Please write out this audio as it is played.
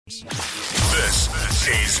This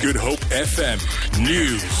is Good Hope FM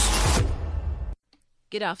News.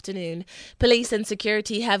 Good afternoon. Police and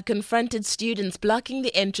security have confronted students blocking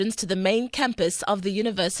the entrance to the main campus of the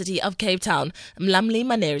University of Cape Town. Mlamli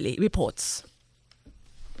Manerli reports.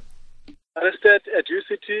 Arrested at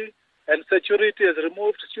UCT, and security has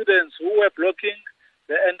removed students who were blocking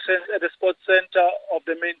the entrance at the sports center of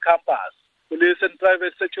the main campus. Police and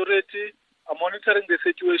private security are monitoring the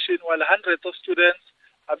situation while hundreds of students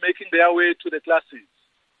are making their way to the classes.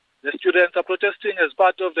 The students are protesting as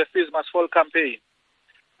part of the Fees Must Fall campaign.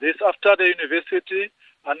 This after the university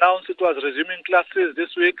announced it was resuming classes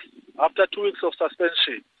this week after 2 weeks of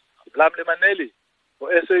suspension. Mlamli Manerli for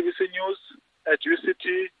SABC News at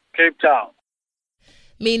UCT, Cape Town.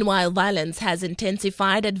 Meanwhile, violence has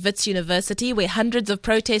intensified at Wits University, where hundreds of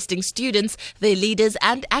protesting students, their leaders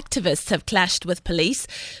and activists have clashed with police.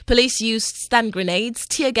 Police used stun grenades,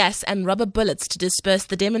 tear gas and rubber bullets to disperse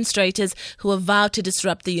the demonstrators who have vowed to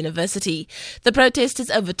disrupt the university. The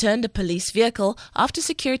protesters overturned a police vehicle after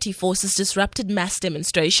security forces disrupted mass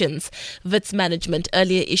demonstrations. Wits management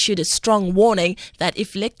earlier issued a strong warning that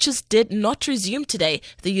if lectures did not resume today,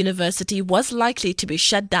 the university was likely to be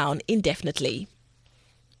shut down indefinitely.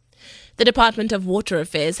 The Department of Water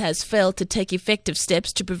Affairs has failed to take effective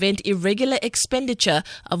steps to prevent irregular expenditure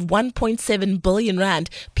of 1.7 billion rand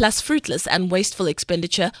plus fruitless and wasteful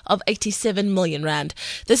expenditure of 87 million rand.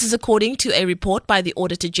 This is according to a report by the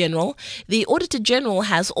Auditor General. The Auditor General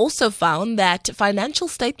has also found that financial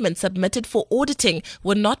statements submitted for auditing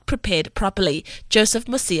were not prepared properly. Joseph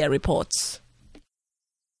Musia reports.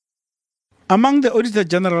 Among the Auditor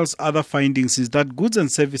General's other findings is that goods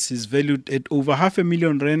and services valued at over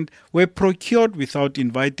R500,000 were procured without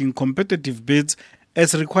inviting competitive bids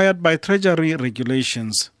as required by Treasury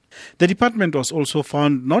regulations. The department was also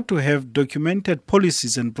found not to have documented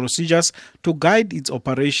policies and procedures to guide its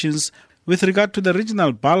operations with regard to the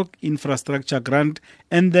Regional Bulk Infrastructure Grant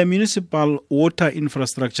and the Municipal Water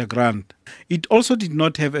Infrastructure Grant. It also did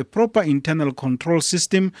not have a proper internal control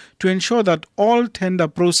system to ensure that all tender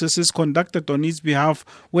processes conducted on its behalf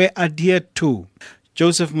were adhered to.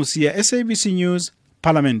 Joseph Musia, SABC News,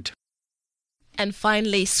 Parliament. And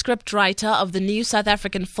finally, scriptwriter of the new South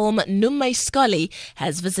African film Nume Scully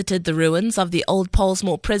has visited the ruins of the old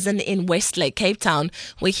Pollsmoor prison in Westlake, Cape Town,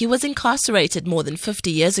 where he was incarcerated more than 50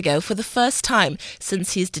 years ago for the first time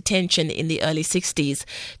since his detention in the early 60s.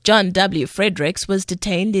 John W. Fredericks was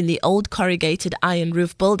detained in the old corrugated iron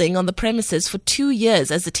roof building on the premises for 2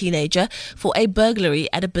 years as a teenager for a burglary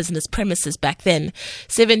at a business premises back then.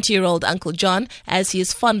 70-year-old Uncle John, as he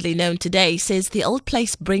is fondly known today, says the old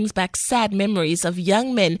place brings back sad memories of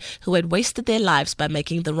young men who had wasted their lives by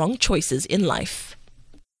making the wrong choices in life.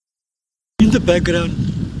 In the background,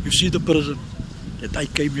 you see the prison that I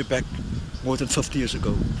came here back more than 50 years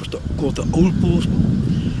ago. It was called the old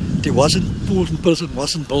Pollsmoor. Pollsmoor prison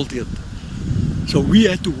wasn't built yet. So we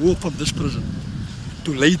had to walk from this prison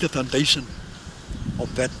to lay the foundation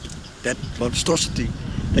of that monstrosity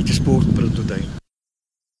that is Pollsmoor prison today.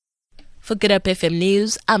 For Good Hope FM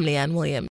News, I'm Leanne Williams.